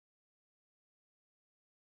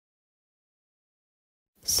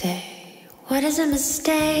Say, what is a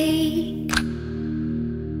mistake?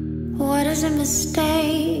 What is a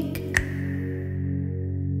mistake?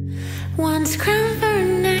 One's crowned for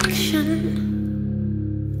an action,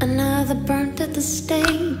 another burnt at the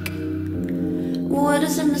stake. What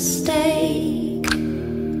is a mistake?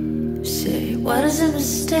 Say, what is a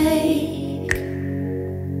mistake?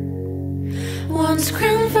 One's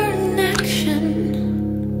crowned for an action,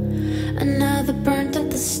 another burnt at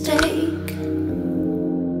the stake.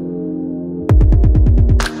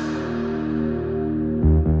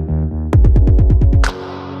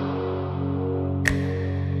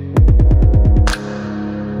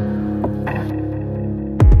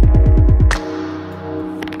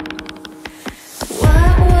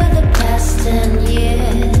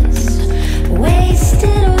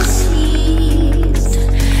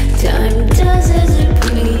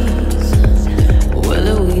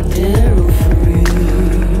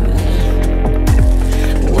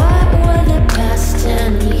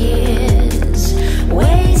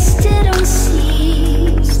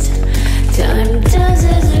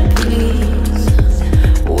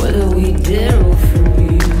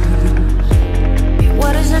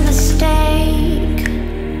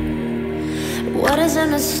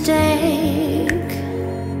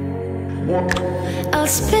 I'll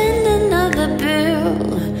spend another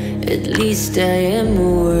bill, at least I am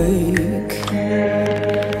awake.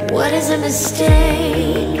 What is a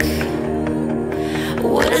mistake?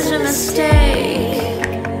 What is a mistake?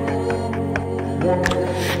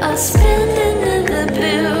 I'll spend another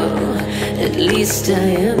bill, at least I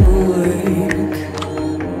am awake.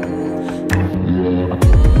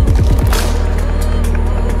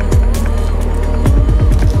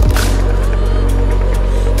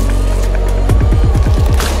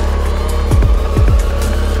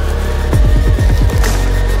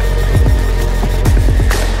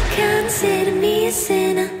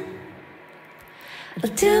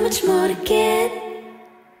 Too much more to get.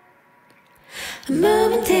 A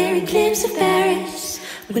momentary glimpse of Paris,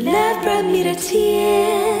 when love brought me to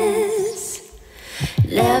tears.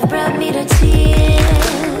 Love brought me to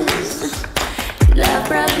tears. Love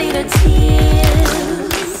brought me to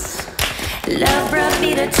tears. Love brought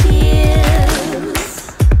me to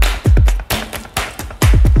tears.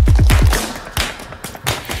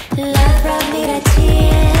 Love brought me to tears.